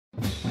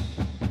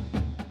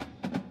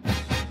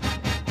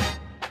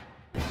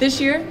This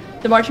year,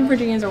 the Marching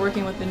Virginians are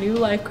working with the New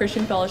Life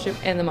Christian Fellowship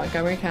and the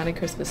Montgomery County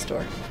Christmas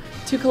Store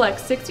to collect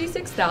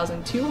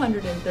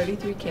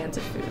 66,233 cans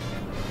of food.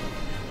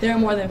 There are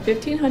more than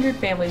 1,500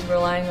 families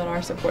relying on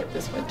our support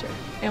this winter,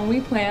 and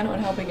we plan on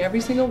helping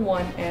every single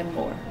one and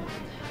more.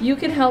 You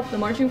can help the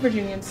Marching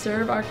Virginians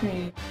serve our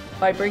community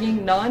by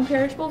bringing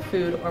non-perishable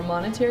food or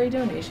monetary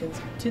donations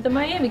to the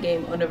Miami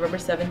game on November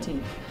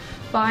 17th.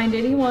 Find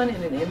anyone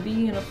in an MV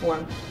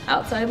uniform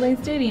outside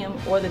Lane Stadium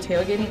or the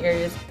tailgating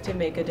areas to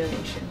make a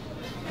donation.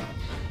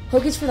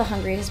 Hokies for the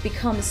Hungry has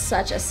become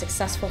such a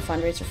successful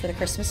fundraiser for the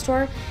Christmas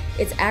store.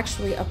 It's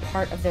actually a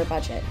part of their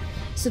budget.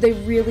 So they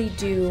really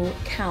do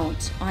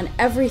count on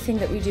everything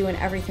that we do and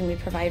everything we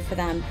provide for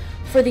them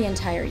for the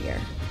entire year.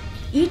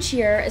 Each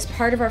year, as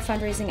part of our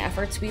fundraising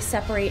efforts, we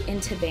separate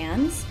into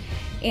bands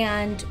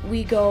and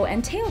we go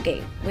and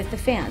tailgate with the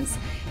fans.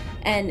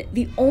 And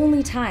the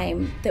only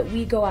time that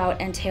we go out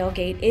and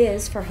tailgate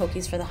is for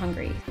Hokies for the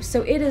Hungry.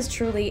 So it is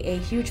truly a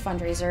huge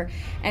fundraiser,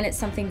 and it's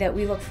something that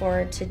we look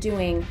forward to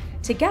doing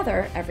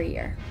together every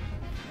year.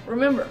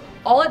 Remember,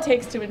 all it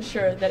takes to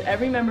ensure that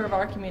every member of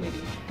our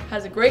community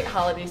has a great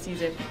holiday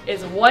season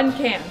is one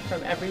can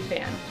from every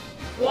fan.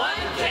 One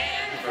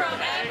can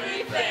from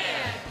every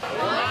fan!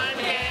 One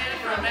can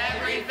from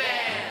every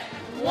fan!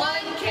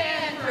 One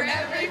can from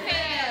every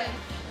fan!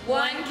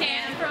 One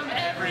can from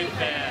every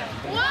fan!